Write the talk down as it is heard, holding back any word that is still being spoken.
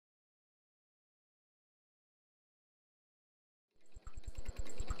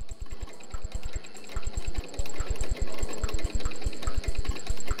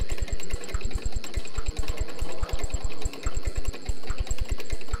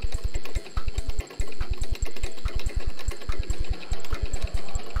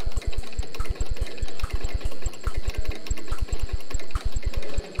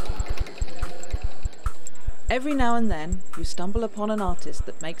Every now and then you stumble upon an artist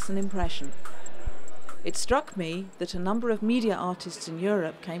that makes an impression. It struck me that a number of media artists in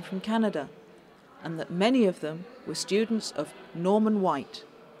Europe came from Canada, and that many of them were students of Norman White,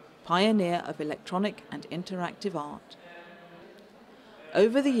 pioneer of electronic and interactive art.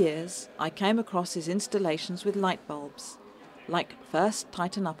 Over the years, I came across his installations with light bulbs, like First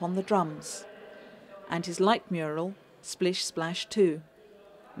Tighten Up on the Drums, and his light mural, Splish Splash 2,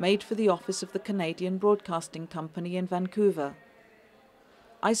 made for the office of the Canadian Broadcasting Company in Vancouver.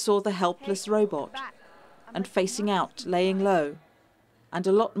 I saw the helpless robot, and Facing Out, Laying Low, and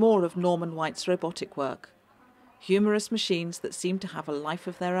a lot more of Norman White's robotic work, humorous machines that seem to have a life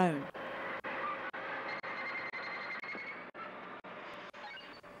of their own.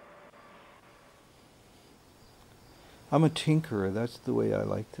 I'm a tinkerer, that's the way I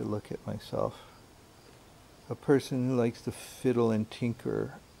like to look at myself. A person who likes to fiddle and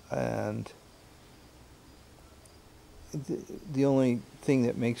tinker, and the only thing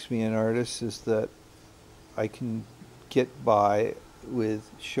that makes me an artist is that I can get by with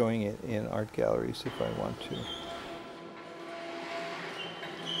showing it in art galleries if I want to.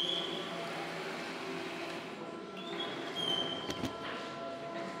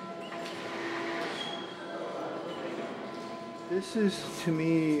 This is, to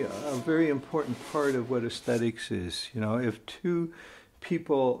me, a very important part of what aesthetics is. You know, if two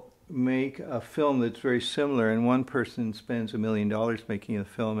people make a film that's very similar and one person spends $1 million making a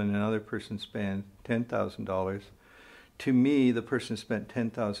film and another person spends $10,000, to me, the person who spent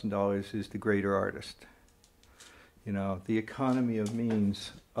 $10,000 is the greater artist. You know, the economy of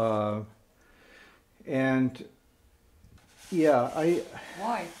means. And yeah,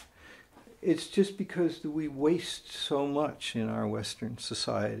 Why? It's just because we waste so much in our Western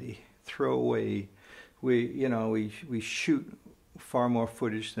society. Throw away. We shoot far more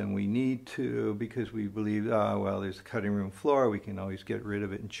footage than we need to because we believe, well, there's a cutting room floor, we can always get rid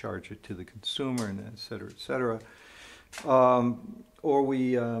of it and charge it to the consumer, and et cetera, et cetera. Or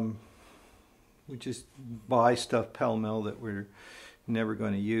we just buy stuff pell-mell that we're never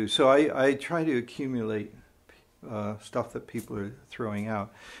going to use. So I try to accumulate stuff that people are throwing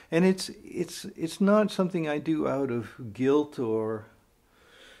out, and it's not something I do out of guilt or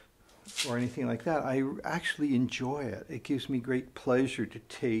anything like that. I actually enjoy it. It gives me great pleasure to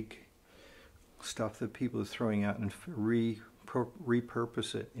take stuff that people are throwing out and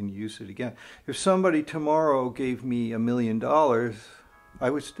repurpose it and use it again. If somebody tomorrow gave me $1 million, I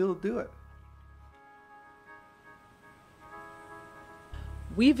would still do it.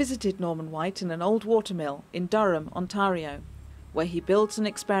 We visited Norman White in an old watermill in Durham, Ontario, where he builds and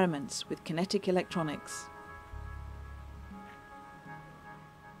experiments with kinetic electronics.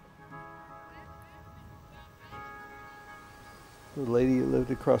 The lady who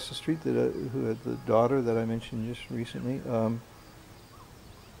lived across the street, who had the daughter that I mentioned just recently,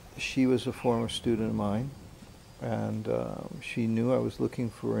 she was a former student of mine, and she knew I was looking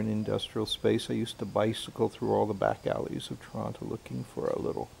for an industrial space. I used to bicycle through all the back alleys of Toronto looking for a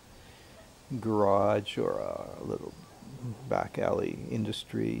little garage or a little back alley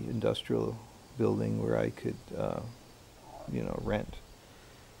industrial building where I could, rent.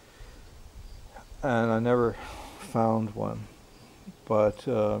 And I never found one. But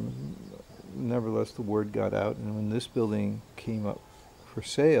nevertheless, the word got out, and when this building came up for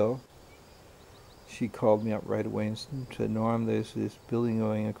sale, she called me up right away and said, "Norm, there's this building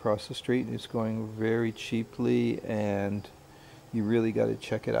going across the street, and it's going very cheaply, and you really got to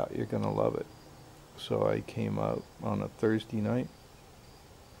check it out. You're going to love it." So I came out on a Thursday night,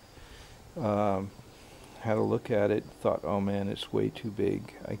 had a look at it, thought, oh man, it's way too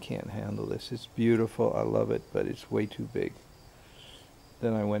big. I can't handle this. It's beautiful, I love it, but it's way too big.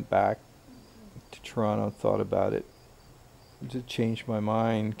 Then I went back to Toronto, thought about it, just changed my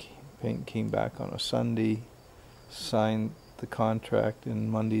mind, came back on a Sunday, signed the contract, and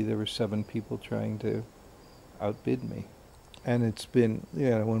Monday there were 7 people trying to outbid me. And it's been,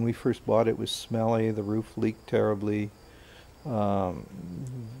 when we first bought it, it was smelly, the roof leaked terribly,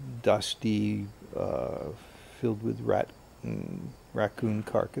 dusty, filled with raccoon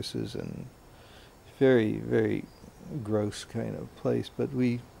carcasses, and very, very gross kind of place. But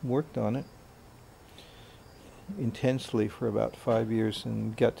we worked on it intensely for about 5 years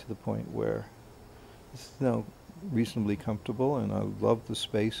and got to the point where it's now reasonably comfortable, and I love the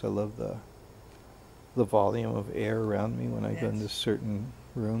space. I love the volume of air around me when I go into certain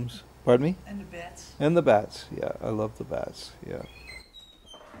rooms. Pardon me? And the bats. And the bats, yeah. I love the bats, yeah.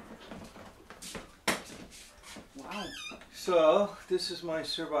 Wow. So, this is my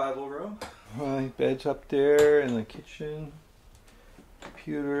survival room. My bed's up there in the kitchen.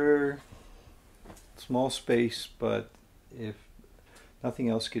 Computer. small space, but if nothing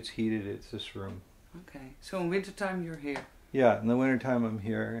else gets heated, it's this room. Okay. So in wintertime you're here. Yeah, in the wintertime I'm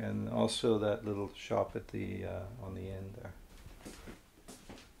here, and also that little shop at the on the end there.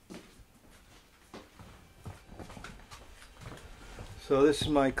 So this is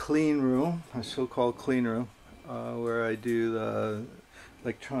my clean room, my so-called clean room, where I do the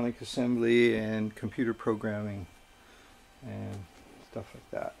electronic assembly and computer programming and stuff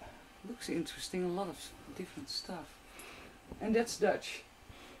like that. Looks interesting, a lot of different stuff. And that's Dutch.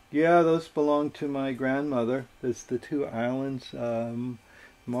 Yeah, those belong to my grandmother. There's the two islands,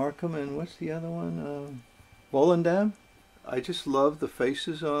 Markham and what's the other one? Volendam. I just love the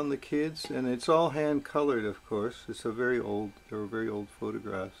faces on the kids, and it's all hand colored, of course. It's a very old, they were very old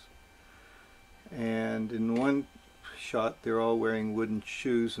photographs. And in one shot, they're all wearing wooden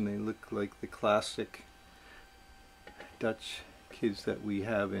shoes, and they look like the classic Dutch kids that we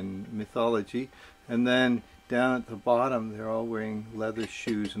have in mythology. And then down at the bottom, they're all wearing leather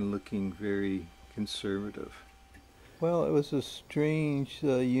shoes and looking very conservative. Well, it was a strange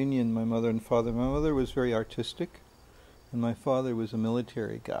union, my mother and father. My mother was very artistic, and my father was a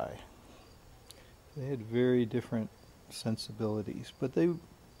military guy. They had very different sensibilities, but they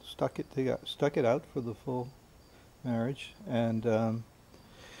stuck it out for the full marriage. And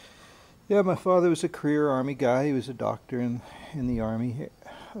yeah, my father was a career Army guy. He was a doctor in the Army,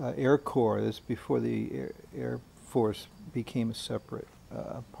 Air Corps. This before the Air Force became a separate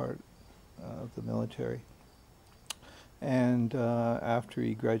part of the military. And after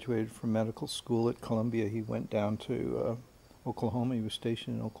he graduated from medical school at Columbia, he went down to Oklahoma. He was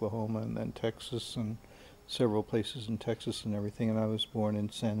stationed in Oklahoma and then Texas and several places in Texas and everything. And I was born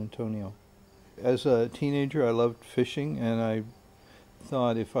in San Antonio. As a teenager, I loved fishing, and I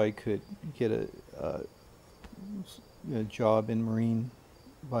thought if I could get a job in marine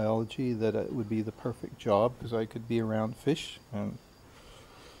biology, that it would be the perfect job because I could be around fish. And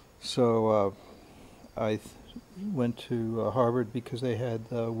so I went to Harvard because they had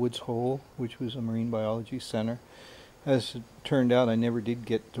Woods Hole, which was a marine biology center. As it turned out, I never did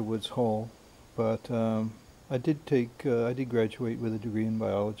get to Woods Hole, but I did graduate with a degree in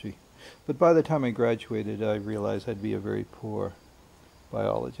biology. But by the time I graduated, I realized I'd be a very poor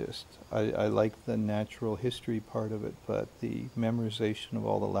biologist. I liked the natural history part of it, but the memorization of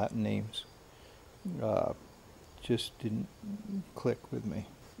all the Latin names just didn't click with me.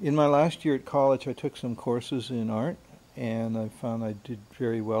 In my last year at college, I took some courses in art, and I found I did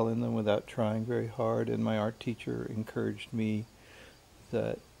very well in them without trying very hard, and my art teacher encouraged me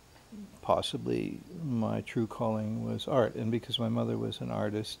that possibly my true calling was art. And because my mother was an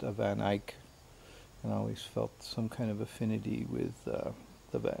artist, a Van Eyck, and I always felt some kind of affinity with the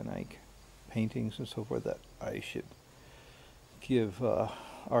Van Eyck paintings and so forth, that I should give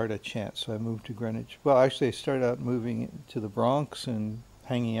art a chance. So I moved to Greenwich. Well, actually I started out moving to the Bronx and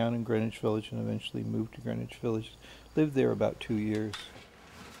hanging out in Greenwich Village, and eventually moved to Greenwich Village. Lived there about 2 years.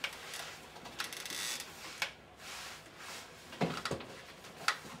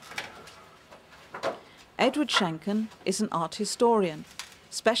 Edward Schenken is an art historian,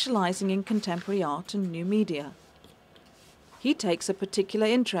 specialising in contemporary art and new media. He takes a particular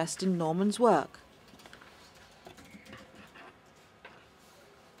interest in Norman's work.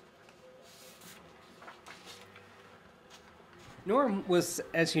 Norm was,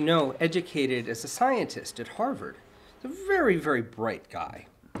 as you know, educated as a scientist at Harvard. He's a very, very bright guy.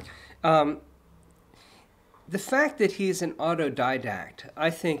 The fact that he's an autodidact, I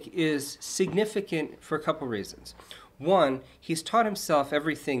think, is significant for a couple reasons. One, he's taught himself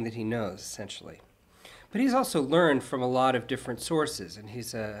everything that he knows, essentially. But he's also learned from a lot of different sources, and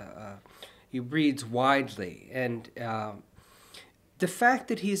he reads widely. And the fact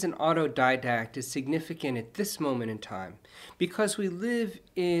that he's an autodidact is significant at this moment in time because we live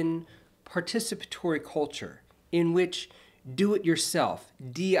in participatory culture in which do-it-yourself,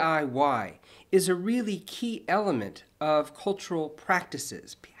 DIY, is a really key element of cultural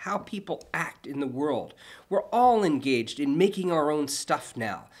practices, how people act in the world. We're all engaged in making our own stuff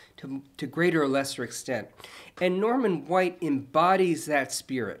now, to greater or lesser extent. And Norman White embodies that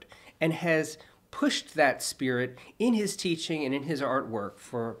spirit and has pushed that spirit in his teaching and in his artwork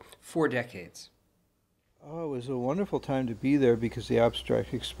for 4 decades. Oh, it was a wonderful time to be there because the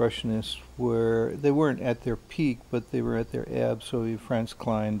abstract expressionists they weren't at their peak, but they were at their ebb. So Franz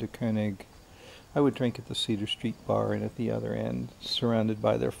Klein, de Koenig. I would drink at the Cedar Street bar, and at the other end, surrounded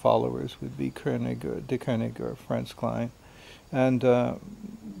by their followers, would be de Koenig or Franz Klein. And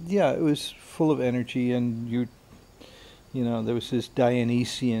yeah, it was full of energy, and you know, there was this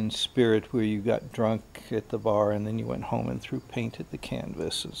Dionysian spirit where you got drunk at the bar and then you went home and threw paint at the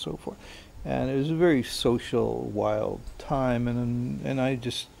canvas and so forth. And it was a very social, wild time, and I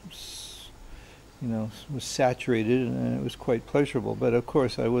just, you know, was saturated, and it was quite pleasurable. But of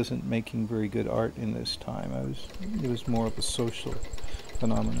course, I wasn't making very good art in this time. It was more of a social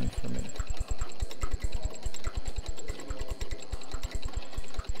phenomenon for me.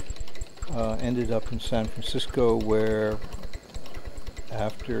 Ended up in San Francisco, where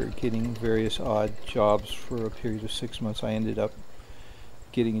after getting various odd jobs for a period of 6 months, I ended up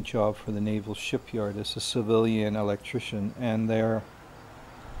getting a job for the Naval Shipyard as a civilian electrician, and there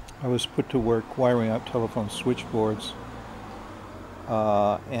I was put to work wiring up telephone switchboards,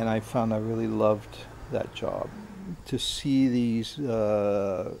 and I found I really loved that job. To see these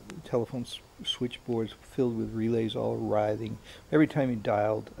telephone switchboards filled with relays all writhing. Every time you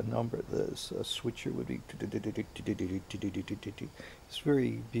dialed a number, the switcher would be. It's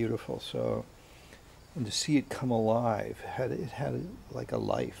very beautiful. So, and to see it come alive, it had like a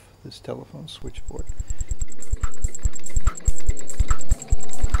life. This telephone switchboard.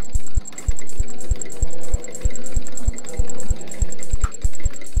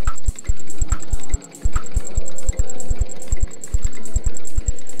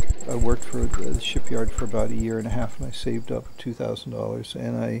 I worked for the shipyard for about a year and a half, and I saved up $2,000,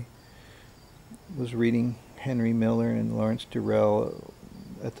 and I was reading Henry Miller and Lawrence Durrell,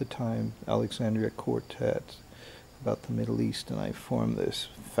 at the time Alexandria Quartet, about the Middle East, and I formed this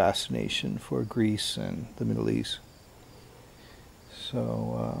fascination for Greece and the Middle East.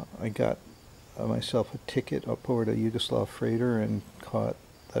 So I got myself a ticket up over a Yugoslav freighter and caught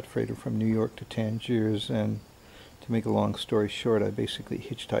that freighter from New York to Tangiers, and to make a long story short, I basically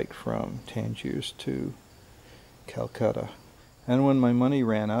hitchhiked from Tangiers to Calcutta. And when my money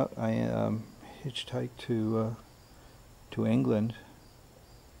ran out, I hitchhiked to England,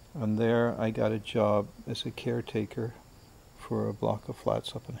 and there I got a job as a caretaker for a block of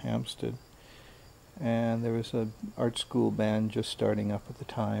flats up in Hampstead. And there was an art school band just starting up at the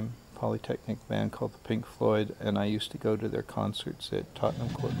time, Polytechnic band called the Pink Floyd, and I used to go to their concerts at Tottenham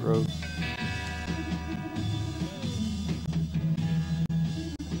Court Road.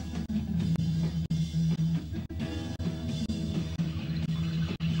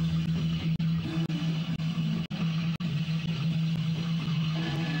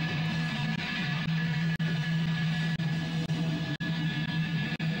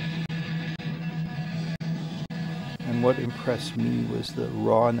 And what impressed me was the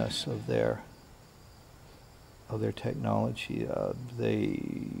rawness of their technology. They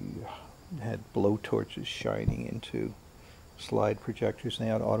had blowtorches shining into slide projectors, and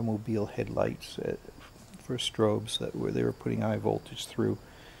they had automobile headlights for strobes they were putting high voltage through.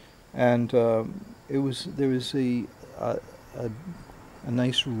 And there was a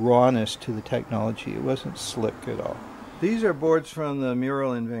nice rawness to the technology. It wasn't slick at all. These are boards from the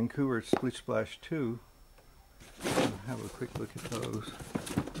mural in Vancouver, Splish Splash 2. Have a quick look at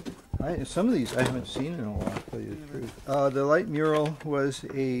those. Some of these I haven't seen in a while, to tell you the truth. The light mural was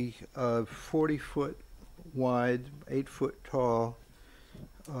a 40-foot wide, 8-foot tall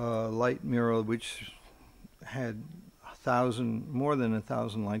light mural, which had more than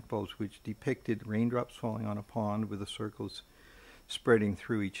 1,000 light bulbs, which depicted raindrops falling on a pond with the circles spreading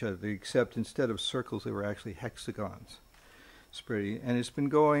through each other, except instead of circles, they were actually hexagons spreading. And it's been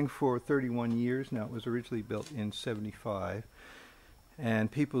going for 31 years now. It was originally built in 75.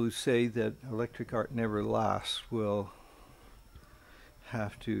 And people who say that electric art never lasts will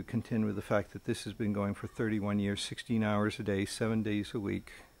have to contend with the fact that this has been going for 31 years, 16 hours a day, 7 days a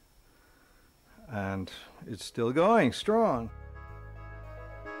week. And it's still going strong.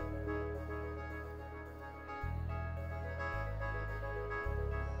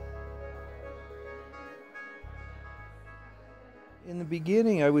 In the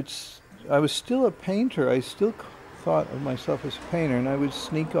beginning, I was still a painter. I still thought of myself as a painter, and I would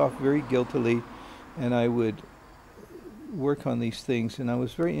sneak off very guiltily, and I would work on these things. And I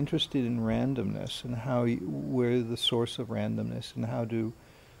was very interested in randomness and where the source of randomness and how to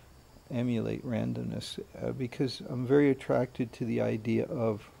emulate randomness, because I'm very attracted to the idea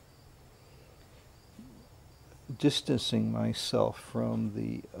of distancing myself from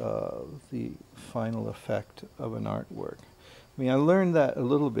the final effect of an artwork. I mean, I learned that a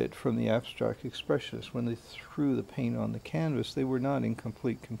little bit from the abstract expressionists. When they threw the paint on the canvas, they were not in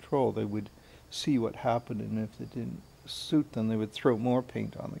complete control. They would see what happened, and if it didn't suit them, they would throw more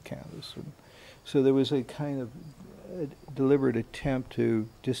paint on the canvas. And so there was a kind of a deliberate attempt to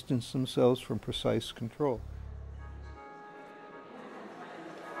distance themselves from precise control.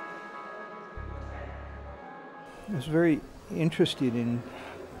 I was very interested in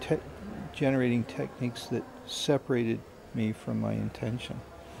generating techniques that separated me from my intention.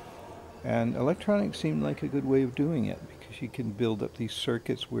 And electronics seemed like a good way of doing it because you can build up these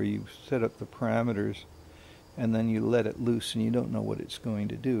circuits where you set up the parameters and then you let it loose and you don't know what it's going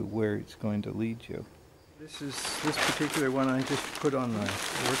to do, where it's going to lead you. This particular one I just put on my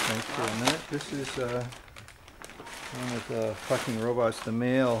workbench for a minute. This is one of the fucking robots, the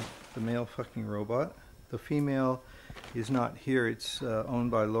male fucking robot. The female is not here. It's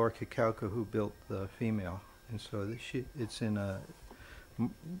owned by Laura Kikauka, who built the female, and so it's in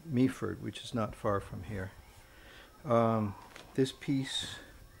Meaford, which is not far from here. This piece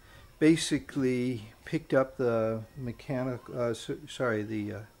basically picked up the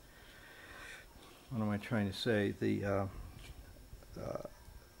what am I trying to say? The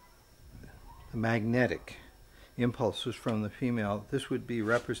magnetic impulses from the female. This would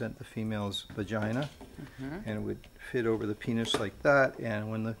represent the female's vagina, and it would fit over the penis like that,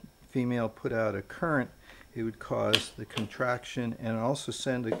 and when the female put out a current, it would cause the contraction and also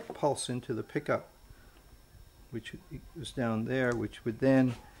send a pulse into the pickup, which was down there, which would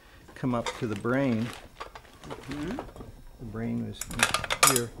then come up to the brain. The brain was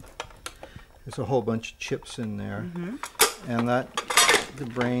here. There's a whole bunch of chips in there, and the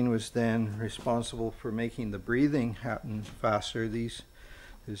brain was then responsible for making the breathing happen faster.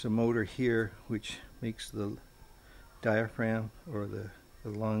 There's a motor here which makes the diaphragm or the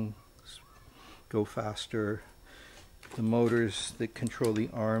lungs go faster. The motors that control the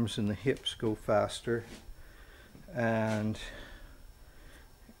arms and the hips go faster, and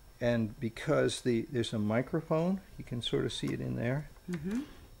because there's a microphone, you can sort of see it in there.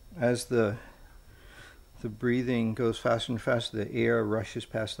 As the breathing goes faster and faster, the air rushes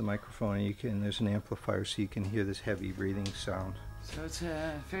past the microphone, and there's an amplifier, so you can hear this heavy breathing sound. So it's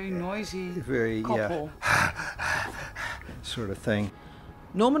a very noisy couple. Sort of thing.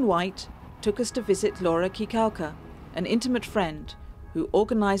 Norman White took us to visit Laura Kikauka, an intimate friend who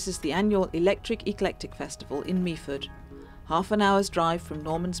organises the annual Electric Eclectic Festival in Meaford, half an hour's drive from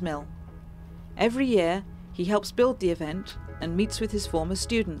Norman's Mill. Every year he helps build the event and meets with his former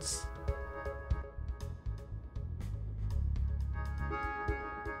students.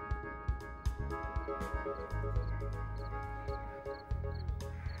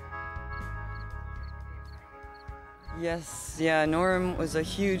 Yes, yeah, Norm was a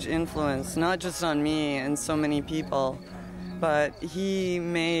huge influence, not just on me and so many people, but he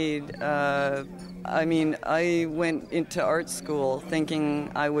made, I went into art school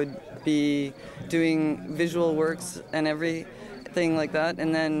thinking I would be doing visual works and everything like that,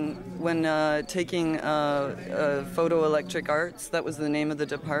 and then when taking photoelectric arts, that was the name of the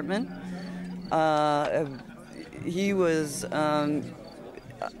department, he was,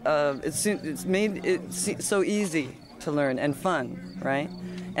 it's made it so easy to learn and fun, right?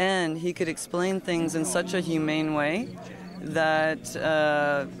 And he could explain things in such a humane way that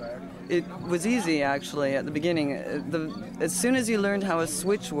it was easy, actually, at the beginning. As soon as you learned how a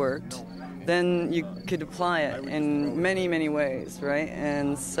switch worked, then you could apply it in many, many ways, right?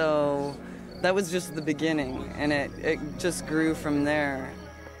 And so that was just the beginning, and it just grew from there.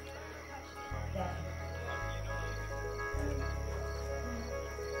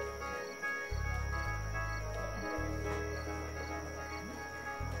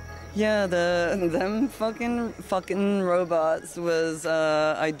 Yeah, them fucking robots was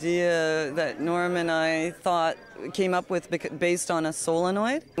an idea that Norm and I came up with based on a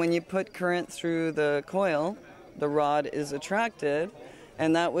solenoid. When you put current through the coil, the rod is attracted,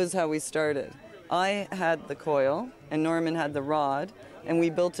 and that was how we started. I had the coil, and Norman had the rod, and we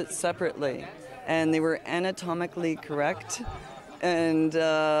built it separately, and they were anatomically correct, and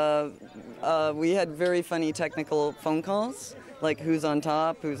we had very funny technical phone calls, like who's on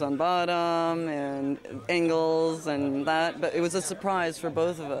top, who's on bottom, and angles and that. But it was a surprise for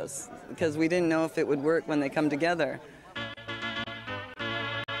both of us because we didn't know if it would work when they come together.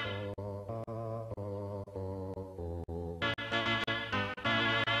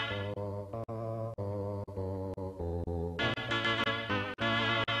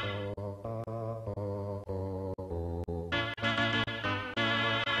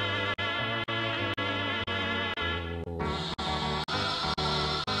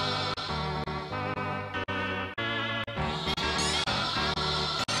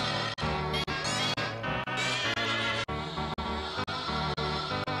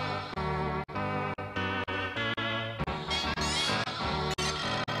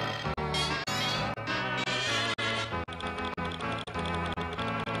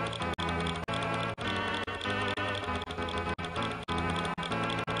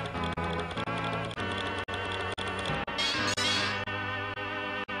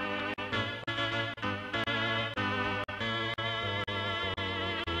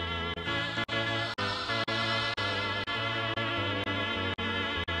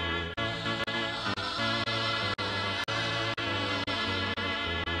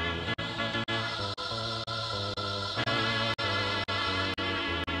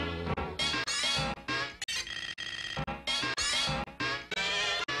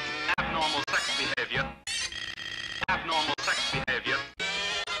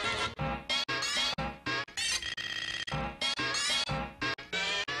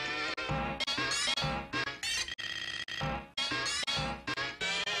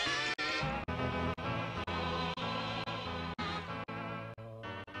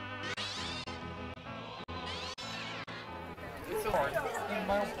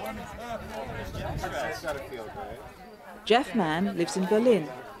 Jeff Mann lives in Berlin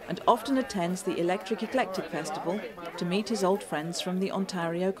and often attends the Electric Eclectic Festival to meet his old friends from the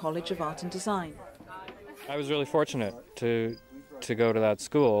Ontario College of Art and Design. I was really fortunate to go to that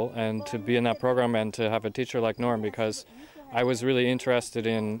school and to be in that program and to have a teacher like Norm, because I was really interested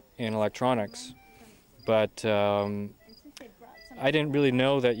in electronics, but I didn't really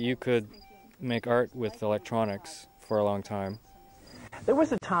know that you could make art with electronics for a long time. There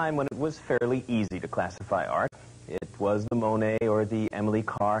was a time when it was fairly easy to classify art. It was the Monet or the Emily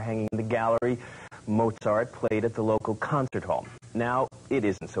Carr hanging in the gallery. Mozart played at the local concert hall. Now, it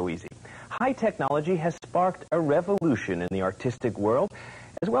isn't so easy. High technology has sparked a revolution in the artistic world,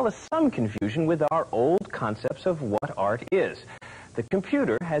 as well as some confusion with our old concepts of what art is. The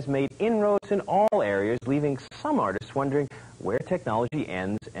computer has made inroads in all areas, leaving some artists wondering where technology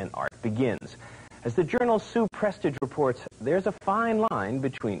ends and art begins. As the journal Sue Prestige reports, there's a fine line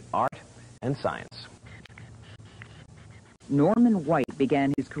between art and science. Norman White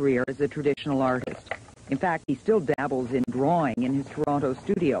began his career as a traditional artist. In fact, he still dabbles in drawing in his Toronto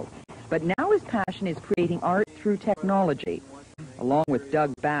studio. But now his passion is creating art through technology. Along with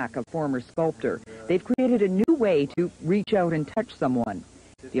Doug Back, a former sculptor, they've created a new way to reach out and touch someone.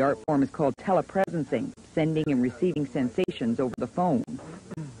 The art form is called telepresencing, sending and receiving sensations over the phone.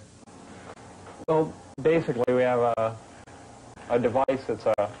 So basically we have a device that's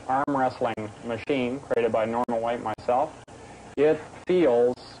an arm wrestling machine created by Norman White myself. It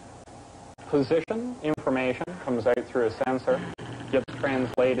feels position information, comes out through a sensor, gets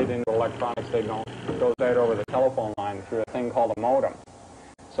translated into electronic signal, goes out over the telephone line through a thing called a modem.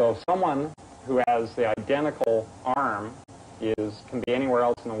 So someone who has the identical arm can be anywhere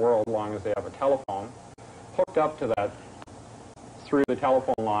else in the world as long as they have a telephone, hooked up to that through the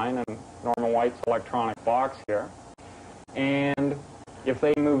telephone line and Norman White's electronic box here. And if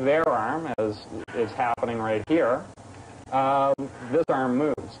they move their arm, as is happening right here, this arm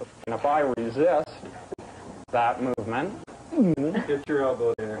moves. And if I resist that movement... Get your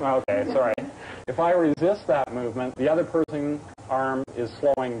elbow there. Okay, sorry. If I resist that movement, the other person's arm is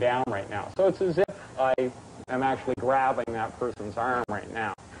slowing down right now. So it's as if I am actually grabbing that person's arm right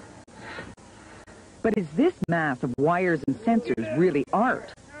now. But is this mass of wires and sensors really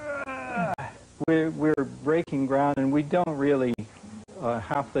art? We're breaking ground, and we don't really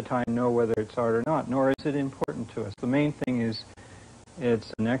half the time know whether it's art or not, nor is it important to us. The main thing is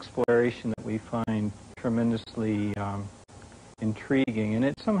it's an exploration that we find tremendously intriguing, and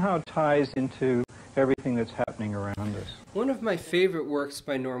it somehow ties into everything that's happening around us. One of my favorite works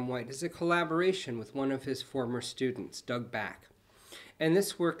by Norm White is a collaboration with one of his former students, Doug Back. And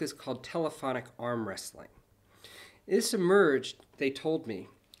this work is called Telephonic Arm Wrestling. This emerged, they told me,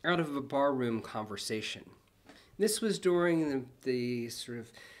 out of a barroom conversation. This was during the sort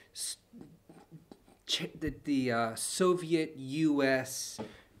of the Soviet-U.S.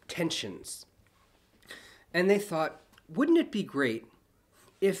 tensions. And they thought, wouldn't it be great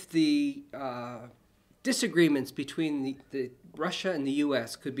if the disagreements between the Russia and the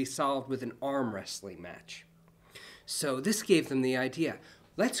U.S. could be solved with an arm wrestling match? So this gave them the idea.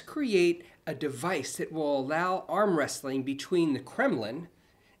 Let's create a device that will allow arm wrestling between the Kremlin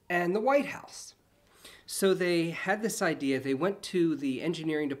and the White House. So they had this idea. They went to the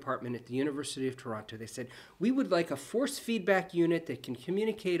engineering department at the University of Toronto. They said, we would like a force feedback unit that can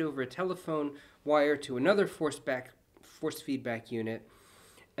communicate over a telephone wire to another force feedback unit.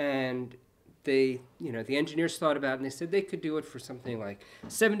 And they, the engineers thought about it, and they said they could do it for something like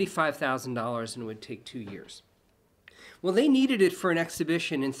 $75,000, and it would take 2 years. Well, they needed it for an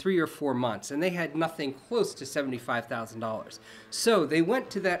exhibition in 3 or 4 months, and they had nothing close to $75,000. So they went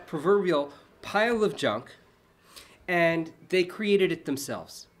to that proverbial pile of junk, and they created it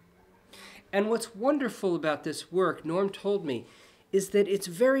themselves. And what's wonderful about this work, Norm told me, is that it's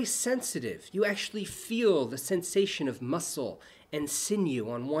very sensitive. You actually feel the sensation of muscle and sinew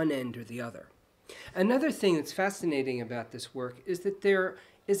on one end or the other. Another thing that's fascinating about this work is that there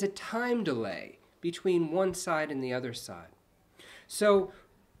is a time delay between one side and the other side. So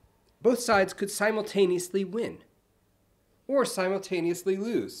both sides could simultaneously win or simultaneously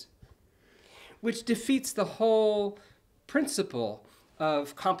lose, which defeats the whole principle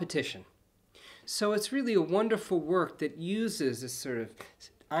of competition. So it's really a wonderful work that uses a sort of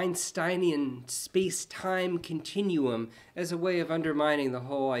Einsteinian space-time continuum as a way of undermining the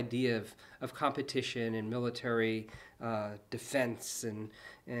whole idea of competition and military defense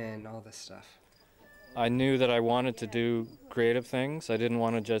and all this stuff. I knew that I wanted to do creative things. I didn't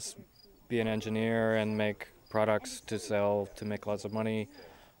want to just be an engineer and make products to sell to make lots of money.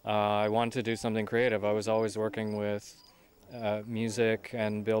 I wanted to do something creative. I was always working with music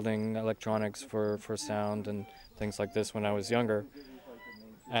and building electronics for sound and things like this when I was younger.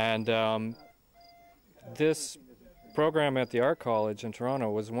 And this program at the Art College in Toronto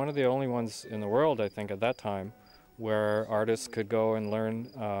was one of the only ones in the world, I think, at that time, where artists could go and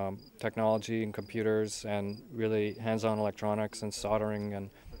learn technology and computers and really hands-on electronics and soldering and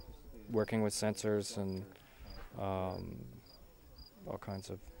working with sensors and all kinds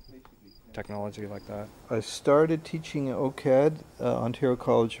of technology like that. I started teaching OCAD, Ontario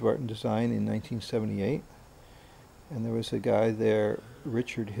College of Art and Design, in 1978. And there was a guy there,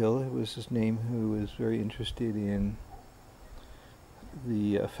 Richard Hill, was his name, who was very interested in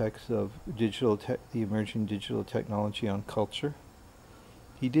the effects of the emerging digital technology on culture.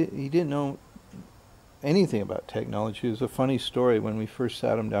 He didn't know anything about technology. It was a funny story. When we first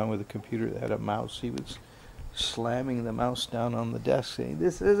sat him down with a computer that had a mouse, he was slamming the mouse down on the desk saying,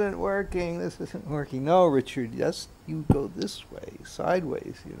 "This isn't working, this isn't working." "No, Richard, yes, you go this way,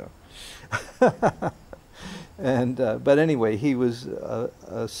 sideways, you know." And but anyway, he was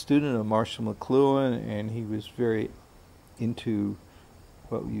a student of Marshall McLuhan, and he was very into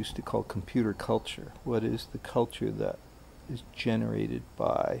what we used to call computer culture. What is the culture that is generated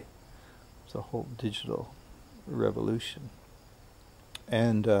by the whole digital revolution?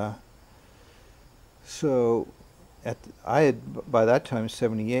 And so I had, by that time,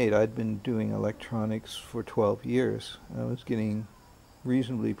 78, I'd been doing electronics for 12 years. I was getting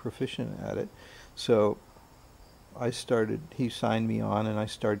reasonably proficient at it. So he signed me on, and I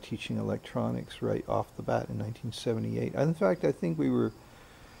started teaching electronics right off the bat in 1978. In fact, I think we were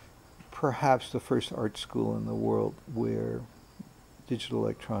perhaps the first art school in the world where digital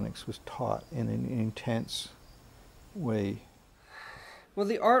electronics was taught in an intense way. Well,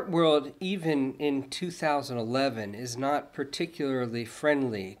 the art world, even in 2011, is not particularly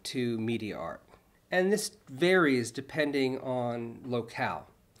friendly to media art. And this varies depending on locale.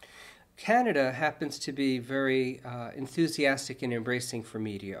 Canada happens to be very enthusiastic and embracing for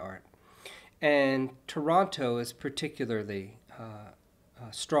media art. And Toronto is particularly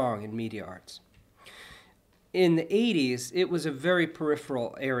strong in media arts. In the 80s, it was a very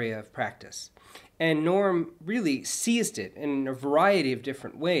peripheral area of practice. And Norm really seized it in a variety of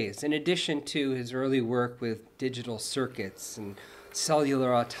different ways, in addition to his early work with digital circuits and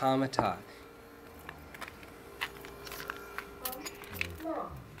cellular automata.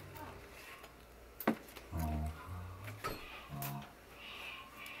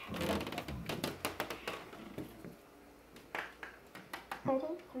 Seconds.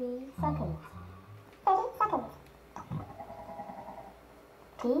 30 seconds.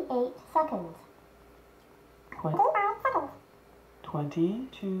 T8 seconds. 25 seconds.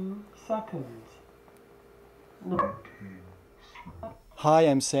 22 seconds. No. Hi,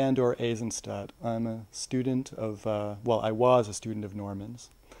 I'm Sandor Eisenstadt. I'm a student of, well, I was a student of Norman's.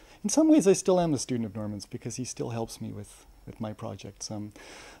 In some ways, I still am a student of Norman's because he still helps me with my projects.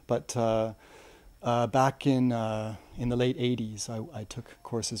 But back in the late 80s, I took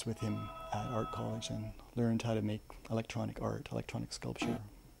courses with him at Art College and learned how to make electronic art, electronic sculpture.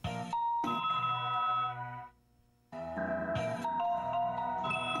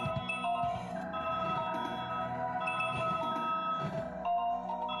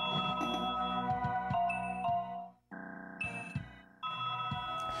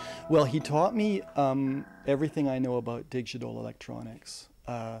 Well, he taught me everything I know about digital electronics.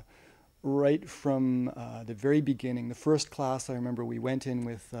 Right from the very beginning. The first class, I remember we went in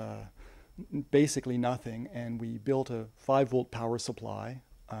with basically nothing, and we built a 5-volt power supply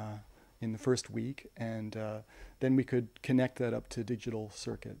in the first week, and then we could connect that up to digital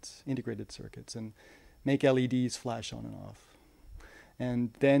circuits, integrated circuits, and make LEDs flash on and off.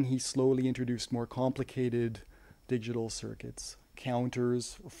 And then he slowly introduced more complicated digital circuits,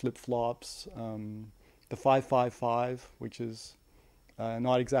 counters, flip-flops, the 555, which is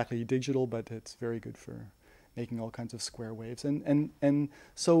not exactly digital, but it's very good for making all kinds of square waves. And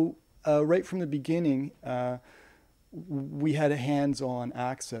so right from the beginning, we had a hands-on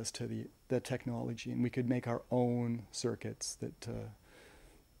access to the technology, and we could make our own circuits that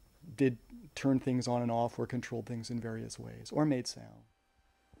did turn things on and off or controlled things in various ways, or made sound.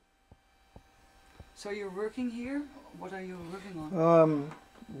 So you're working here? What are you working on?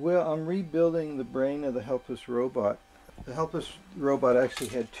 Well, I'm rebuilding the brain of the helpless robot. The helpless robot actually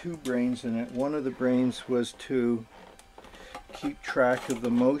had 2 brains in it. One of the brains was to keep track of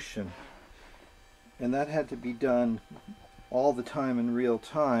the motion. And that had to be done all the time in real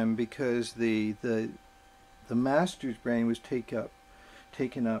time because the master's brain was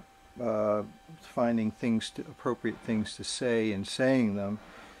taken up finding appropriate things to say and saying them.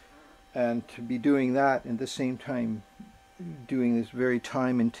 And to be doing that at the same time doing this very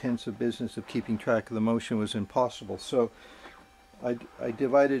time-intensive business of keeping track of the motion was impossible. So I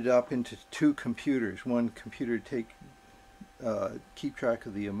divided it up into two computers. One computer to keep track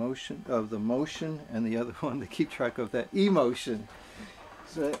of the motion, and the other one to keep track of that emotion.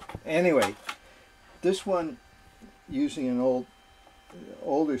 So anyway, this one, using an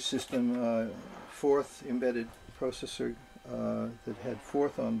older system, fourth embedded processor that had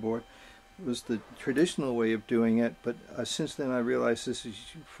fourth on board, was the traditional way of doing it, but since then I realized this is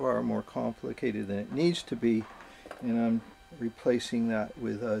far more complicated than it needs to be, and I'm replacing that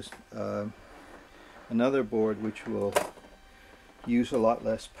with another board which will use a lot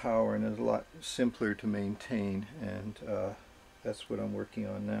less power and is a lot simpler to maintain, and that's what I'm working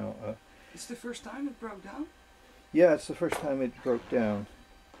on now. It's the first time it broke down? Yeah, it's the first time it broke down.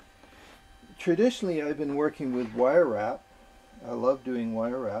 Traditionally I've been working with wire wrap. I love doing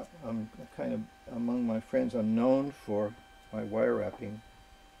wire wrap. I'm kind of, among my friends, I'm known for my wire wrapping.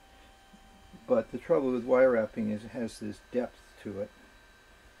 But the trouble with wire wrapping is it has this depth to it.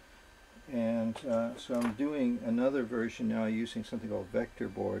 And so I'm doing another version now using something called vector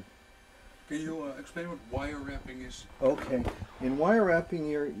board. Can you explain what wire wrapping is? Okay. In wire wrapping,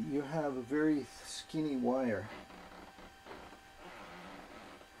 you have a very skinny wire.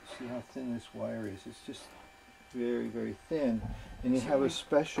 See how thin this wire is? It's just very, very thin, and you have a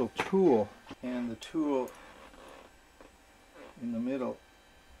special tool, and the tool in the middle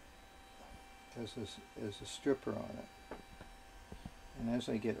has a stripper on it. And as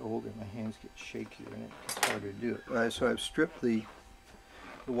I get older, my hands get shakier and it's harder to do it. So I've stripped the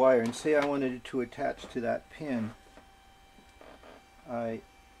wire, and say I wanted it to attach to that pin, I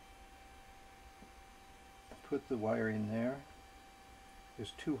put the wire in there.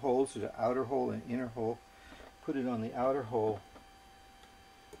 There's two holes, there's an outer hole and an inner hole. Put it on the outer hole,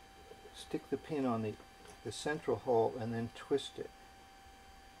 stick the pin on the central hole, and then twist it.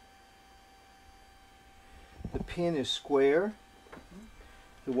 The pin is square,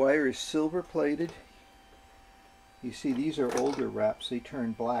 the wire is silver plated. You see, these are older wraps, they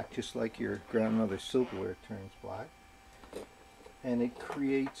turn black just like your grandmother's silverware turns black. And it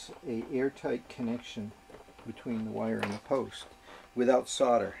creates an airtight connection between the wire and the post without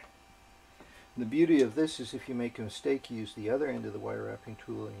solder. The beauty of this is if you make a mistake, you use the other end of the wire wrapping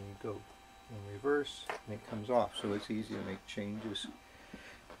tool and you go in reverse and it comes off, so it's easy to make changes.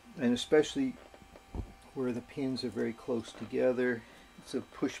 And especially where the pins are very close together, it's a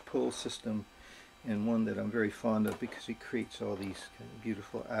push-pull system, and one that I'm very fond of because it creates all these kind of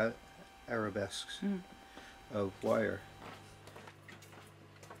beautiful arabesques of wire.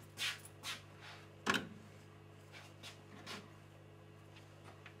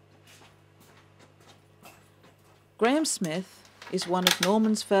 Graham Smith is one of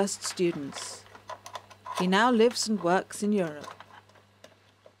Norman's first students. He now lives and works in Europe.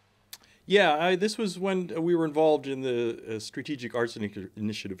 Yeah, this was when we were involved in the Strategic Arts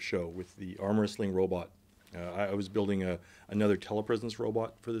Initiative show with the arm wrestling robot. I was building another telepresence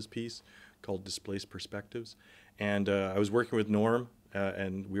robot for this piece called Displaced Perspectives. And I was working with Norm,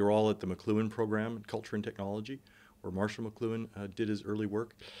 and we were all at the McLuhan program in Culture and Technology, where Marshall McLuhan did his early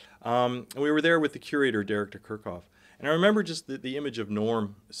work. And we were there with the curator, Derek de Kerkhoff. And I remember just the image of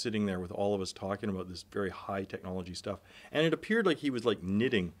Norm sitting there with all of us talking about this very high technology stuff. And it appeared like he was like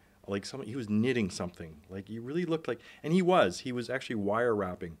knitting, he was knitting something. Like he really looked like, and he was actually wire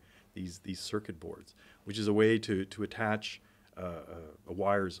wrapping these circuit boards, which is a way to attach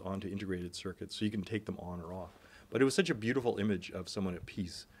wires onto integrated circuits so you can take them on or off. But it was such a beautiful image of someone at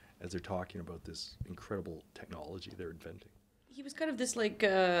peace as they're talking about this incredible technology they're inventing. He was kind of this like,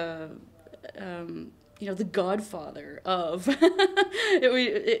 the godfather of,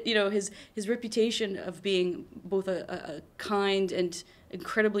 his reputation of being both a kind and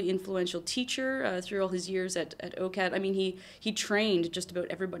incredibly influential teacher through all his years at OCAD. I mean, he trained just about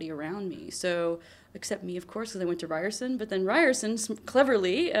everybody around me. So, except me, of course, because I went to Ryerson. But then Ryerson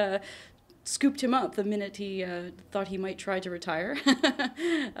cleverly scooped him up the minute he thought he might try to retire.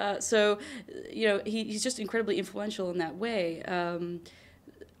 So, he's just incredibly influential in that way.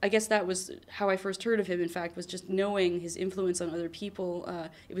 I guess that was how I first heard of him, in fact, was just knowing his influence on other people.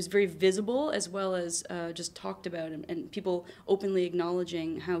 It was very visible as well as just talked about, and people openly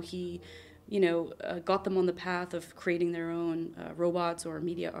acknowledging how he, got them on the path of creating their own robots or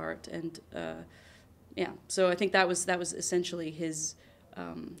media art. And so I think that was essentially his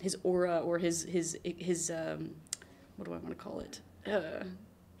aura, or his what do I want to call it?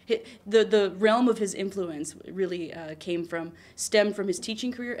 The realm of his influence really stemmed from his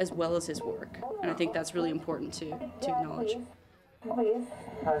teaching career as well as his work, and I think that's really important to acknowledge.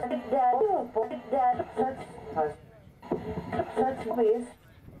 touch with,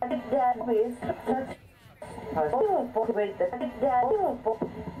 that with, touch.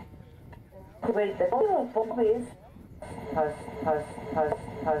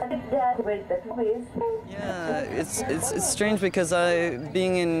 Yeah, it's strange because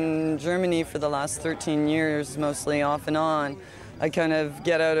being in Germany for the last 13 years, mostly off and on, I kind of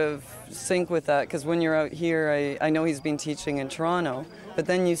get out of sync with that, because when you're out here, I know he's been teaching in Toronto, but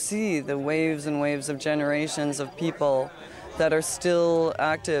then you see the waves and waves of generations of people that are still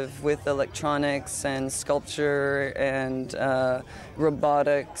active with electronics and sculpture and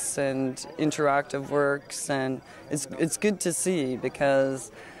robotics and interactive works, and it's good to see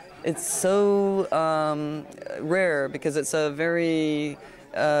because it's so rare, because it's a very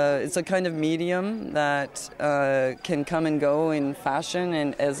it's a kind of medium that can come and go in fashion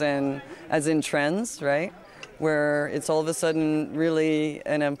and as in trends, right? Where it's all of a sudden really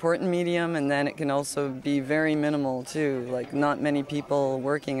an important medium, and then it can also be very minimal too, like not many people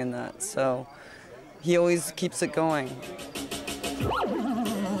working in that. So he always keeps it going.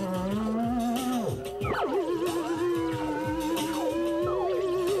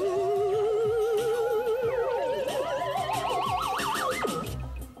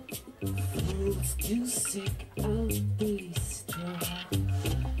 Too sick of being strong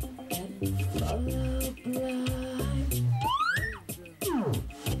and follow blind.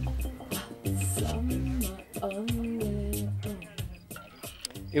 Some are on their own.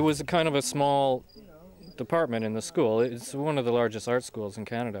 It was a kind of a small department in the school. It's one of the largest art schools in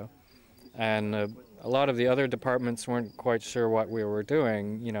Canada, and a lot of the other departments weren't quite sure what we were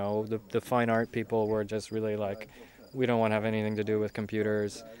doing. You know, the fine art people were just really like, we don't want to have anything to do with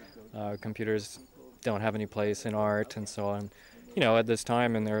computers. Computers don't have any place in art and so on. You know, at this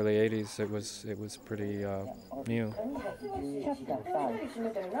time in the early 80s, it was pretty new. Chapter 5.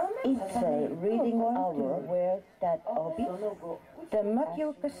 It's a reading hour where that Obi, the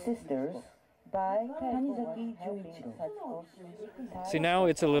Makyuka Sisters by Tanizaki Junichiro. See, now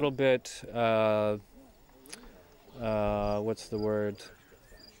it's a little bit, what's the word?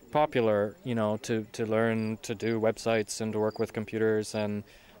 Popular, you know, to learn to do websites and to work with computers, and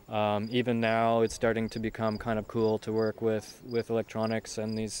even now it's starting to become kind of cool to work with electronics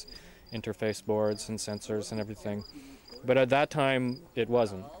and these interface boards and sensors and everything. But at that time it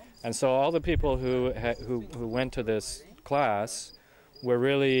wasn't. And so all the people who went to this class were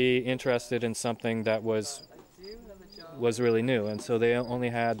really interested in something that was really new. And so they only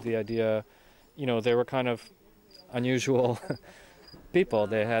had the idea, you know, they were kind of unusual people.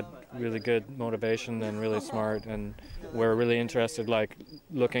 They had really good motivation and really smart, and were really interested, like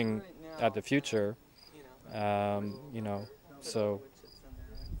looking at the future, you know. So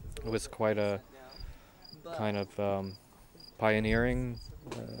it was quite a kind of pioneering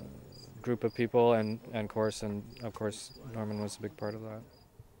group of people, and of course Norman was a big part of that.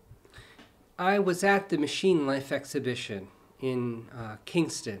 I was at the Machine Life exhibition in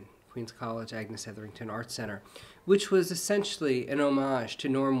Kingston, Queen's College Agnes Etherington Art Center, which was essentially an homage to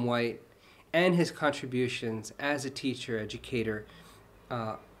Norm White and his contributions as a teacher, educator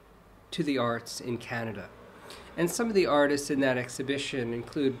to the arts in Canada. And some of the artists in that exhibition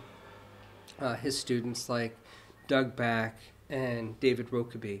include his students like Doug Back and David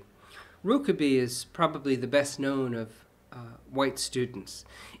Rokeby. Rokeby is probably the best known of White students,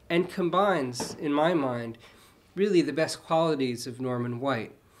 and combines, in my mind, really the best qualities of Norman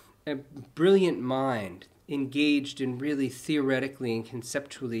White. A brilliant mind, engaged in really theoretically and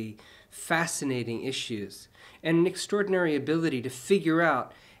conceptually fascinating issues, and an extraordinary ability to figure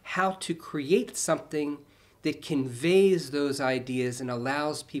out how to create something that conveys those ideas and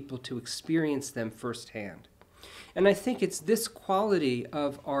allows people to experience them firsthand. And I think it's this quality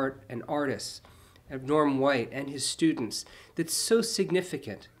of art and artists, of Norm White and his students, that's so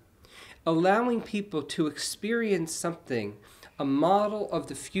significant. Allowing people to experience something, a model of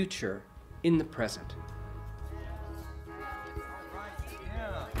the future in the present.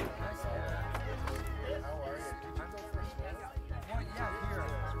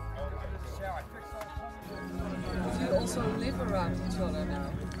 Do you also live around each other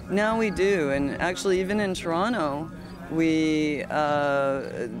now? Now we do, and actually even in Toronto, we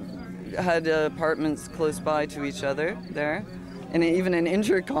had apartments close by to each other there, and even an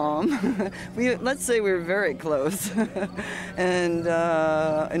intercom. Let's say we were very close, and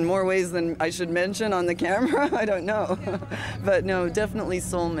in more ways than I should mention on the camera, I don't know. But no, definitely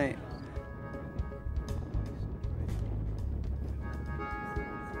soulmate.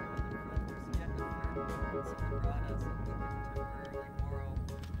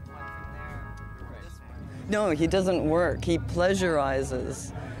 No, he doesn't work. He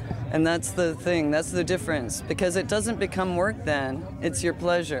pleasurizes. And that's the thing, that's the difference, because it doesn't become work then, it's your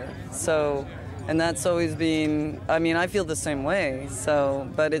pleasure. So, and that's always been, I mean, I feel the same way, so,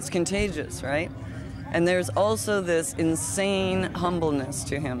 but it's contagious, right? And there's also this insane humbleness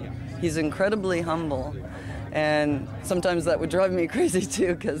to him. He's incredibly humble. And sometimes that would drive me crazy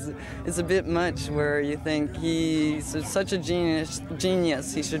too, because it's a bit much where you think he's such a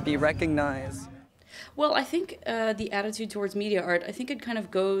genius, he should be recognized. Well, I think the attitude towards media art, I think it kind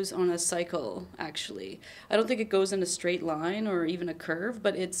of goes on a cycle, actually. I don't think it goes in a straight line or even a curve,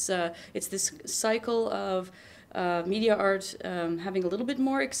 but it's this cycle of media art having a little bit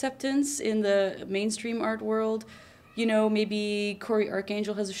more acceptance in the mainstream art world. You know, maybe Corey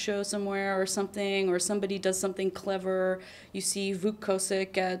Archangel has a show somewhere or something, or somebody does something clever. You see Vuk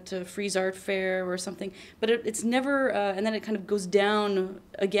Kosick at Frieze Art Fair or something. But it's never, and then it kind of goes down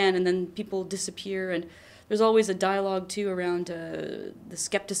again, and then people disappear. And there's always a dialogue, too, around the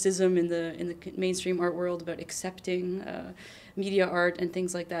skepticism in the mainstream art world about accepting media art and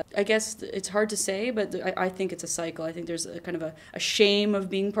things like that. I guess it's hard to say, but I think it's a cycle. I think there's a kind of a shame of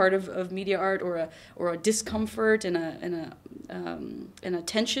being part of media art, or a discomfort and a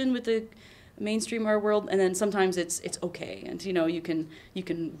tension with the mainstream art world, and then sometimes it's okay, and you know you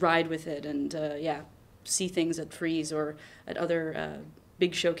can ride with it and see things at Frieze or at other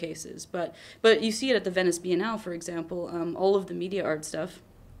big showcases. But you see it at the Venice Biennale, for example. All of the media art stuff,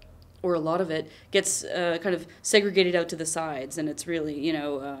 or a lot of it, gets kind of segregated out to the sides, and it's really, you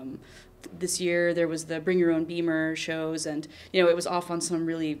know, this year there was the Bring Your Own Beamer shows, and, you know, it was off on some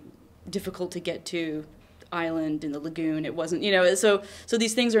really difficult to get to island in the lagoon. It wasn't, you know, so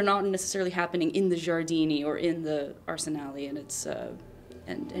these things are not necessarily happening in the Giardini or in the Arsenali, and it's,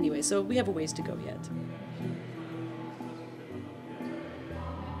 and anyway, so we have a ways to go yet.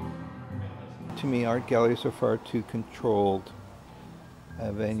 To me, art galleries are far too controlled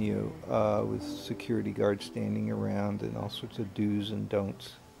a venue with security guards standing around and all sorts of do's and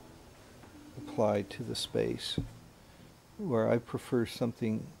don'ts applied to the space, where I prefer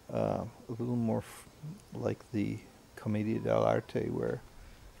something a little more like the Commedia dell'arte, where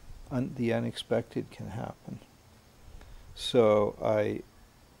the unexpected can happen. So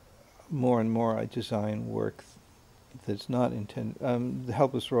more and more I design work that's not intended. The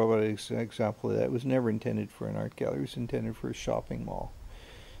Helpless Robot is an example of that. It was never intended for an art gallery. It was intended for a shopping mall.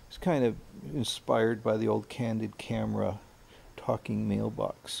 It's kind of inspired by the old Candid Camera talking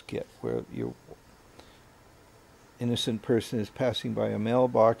mailbox skit, where your innocent person is passing by a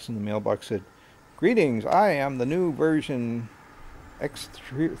mailbox, and the mailbox said, "Greetings, I am the new version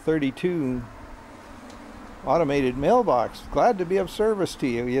X32 automated mailbox. Glad to be of service to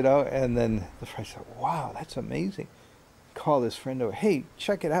you," you know. And then the friend said, "Wow, that's amazing." Call his friend over, "Hey,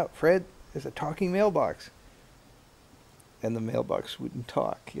 check it out, Fred. There's a talking mailbox." And the mailbox wouldn't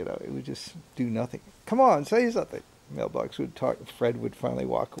talk, you know. It would just do nothing. "Come on, say something." Mailbox would talk. Fred would finally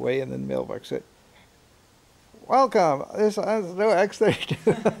walk away, and then mailbox said, "Welcome. This is no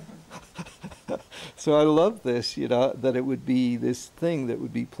X32." So I love this, you know, that it would be this thing that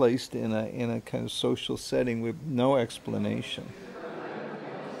would be placed in a kind of social setting with no explanation.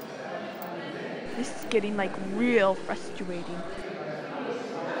 This is getting like real frustrating.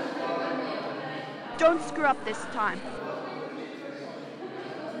 Don't screw up this time.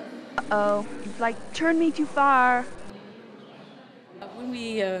 Uh-oh, you've like turned me too far. When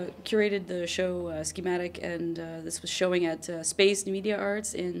we curated the show Schematic, and this was showing at Space Media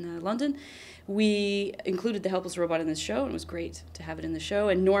Arts in London, we included the Helpless Robot in this show, and it was great to have it in the show.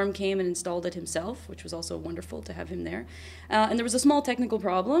 And Norm came and installed it himself, which was also wonderful to have him there. And there was a small technical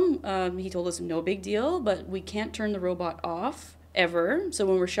problem. He told us no big deal, but we can't turn the robot off ever. So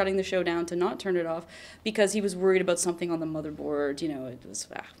when we're shutting the show down, to not turn it off, because he was worried about something on the motherboard. You know, it was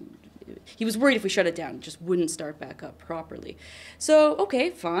he was worried if we shut it down, it just wouldn't start back up properly. So okay,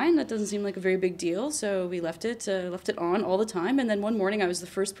 fine, that doesn't seem like a very big deal. So we left it on all the time. And then one morning I was the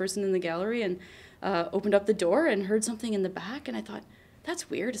first person in the gallery, and opened up the door and heard something in the back, and I thought, that's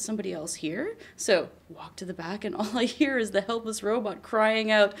weird, is somebody else here? So walk to the back, and all I hear is the Helpless Robot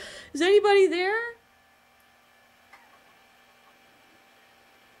crying out, "Is anybody there?"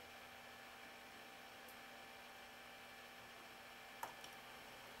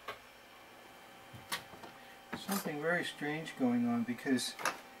 Something very strange going on, because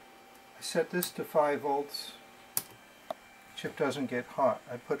I set this to 5 volts. Chip doesn't get hot.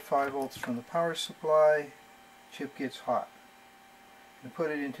 I put 5 volts from the power supply, chip gets hot. I put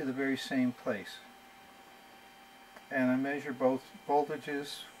it into the very same place. And I measure both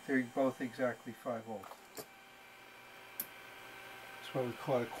voltages, they're both exactly 5 volts. what we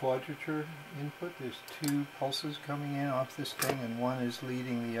call a quadrature input. There's two pulses coming in off this thing, and one is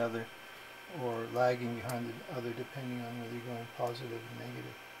leading the other, or lagging behind the other, depending on whether you're going positive or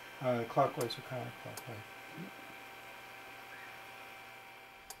negative, clockwise or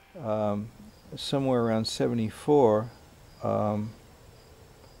counterclockwise. Somewhere around 74, I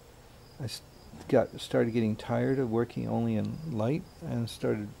started getting tired of working only in light and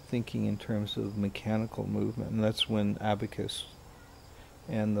started thinking in terms of mechanical movement, and that's when Abacus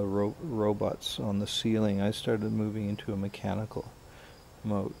and the robots on the ceiling, I started moving into a mechanical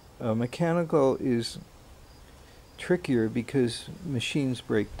mode. Mechanical is trickier because machines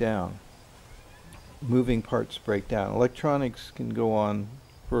break down. Moving parts break down. Electronics can go on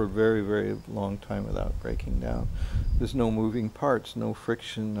for a very, very long time without breaking down. There's no moving parts, no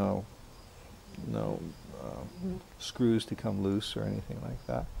friction, no screws to come loose or anything like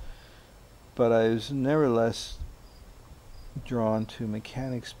that. But I was nevertheless drawn to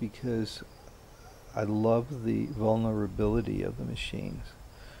mechanics because I love the vulnerability of the machines.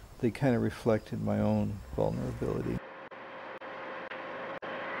 They kind of reflected my own vulnerability.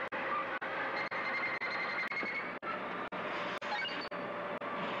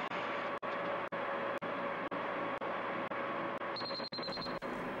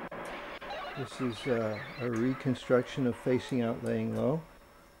 This is a reconstruction of Facing Out Laying Low,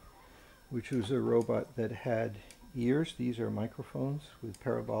 which was a robot that had ears. These are microphones with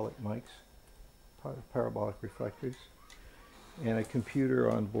parabolic mics, parabolic reflectors, and a computer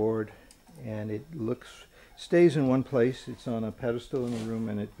on board, and it stays in one place. It's on a pedestal in the room,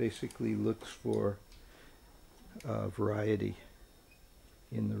 and it basically looks for variety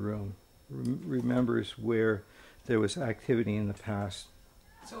in the room. Remembers where there was activity in the past.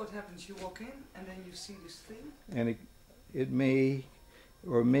 So what happens, you walk in and then you see this thing? And it may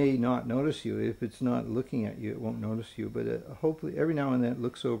or may not notice you. If it's not looking at you, it won't notice you, but hopefully every now and then it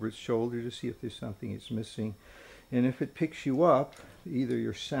looks over its shoulder to see if there's something it's missing. And if it picks you up, either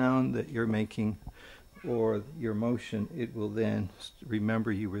your sound that you're making or your motion, it will then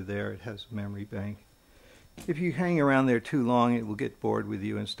remember you were there. It has a memory bank. If you hang around there too long, it will get bored with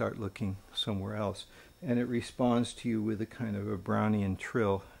you and start looking somewhere else. And it responds to you with a kind of a Brownian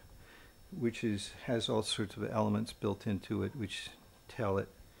trill, which has all sorts of elements built into it, which tell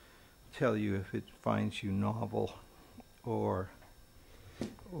you if it finds you novel or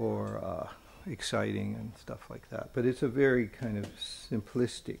exciting and stuff like that. But it's a very kind of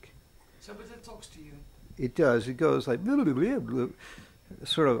simplistic. So, but it talks to you. It does. It goes like blah, blah, blah, blah,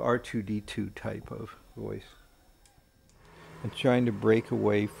 sort of R2D2 type of voice. I'm trying to break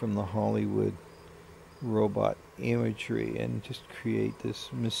away from the Hollywood robot imagery and just create this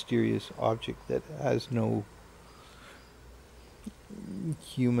mysterious object that has no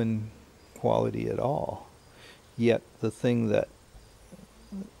human quality at all. Yet the thing that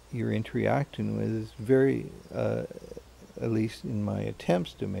you're interacting with is very, at least in my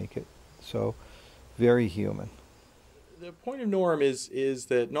attempts to make it so, very human. The point of Norm is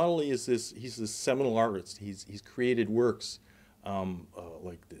that not only is he's this seminal artist, he's created works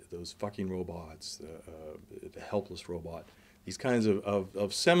like those fucking robots, the helpless robot, these kinds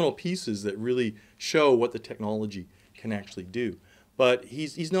of seminal pieces that really show what the technology can actually do. But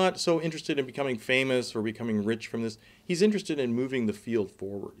he's not so interested in becoming famous or becoming rich from this. He's interested in moving the field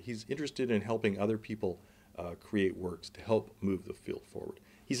forward. He's interested in helping other people create works to help move the field forward.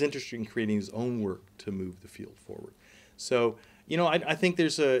 He's interested in creating his own work to move the field forward. So, you know, I think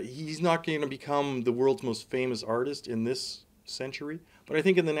he's not going to become the world's most famous artist in this century, but I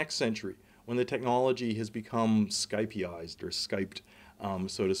think in the next century, when the technology has become Skypeized or Skyped,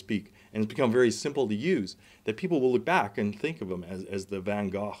 so to speak, and it's become very simple to use, that people will look back and think of him as the Van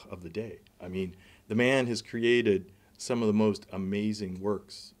Gogh of the day. I mean, the man has created some of the most amazing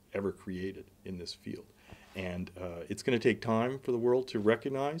works ever created in this field. And it's going to take time for the world to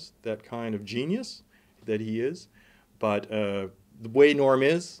recognize that kind of genius that he is. But the way Norm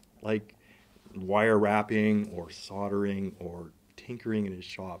is, like wire wrapping or soldering or tinkering in his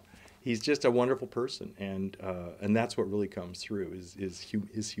shop, he's just a wonderful person, and that's what really comes through is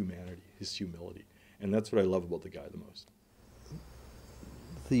his humanity, his humility, and that's what I love about the guy the most.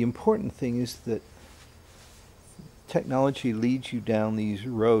 The important thing is that technology leads you down these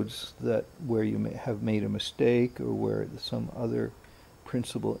roads where you may have made a mistake or where some other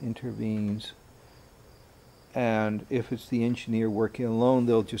principle intervenes. And if it's the engineer working alone,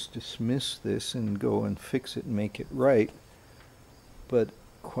 they'll just dismiss this and go and fix it and make it right. But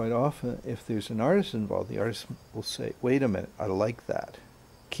quite often, if there's an artist involved, the artist will say, wait a minute, I like that.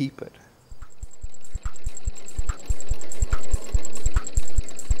 Keep it.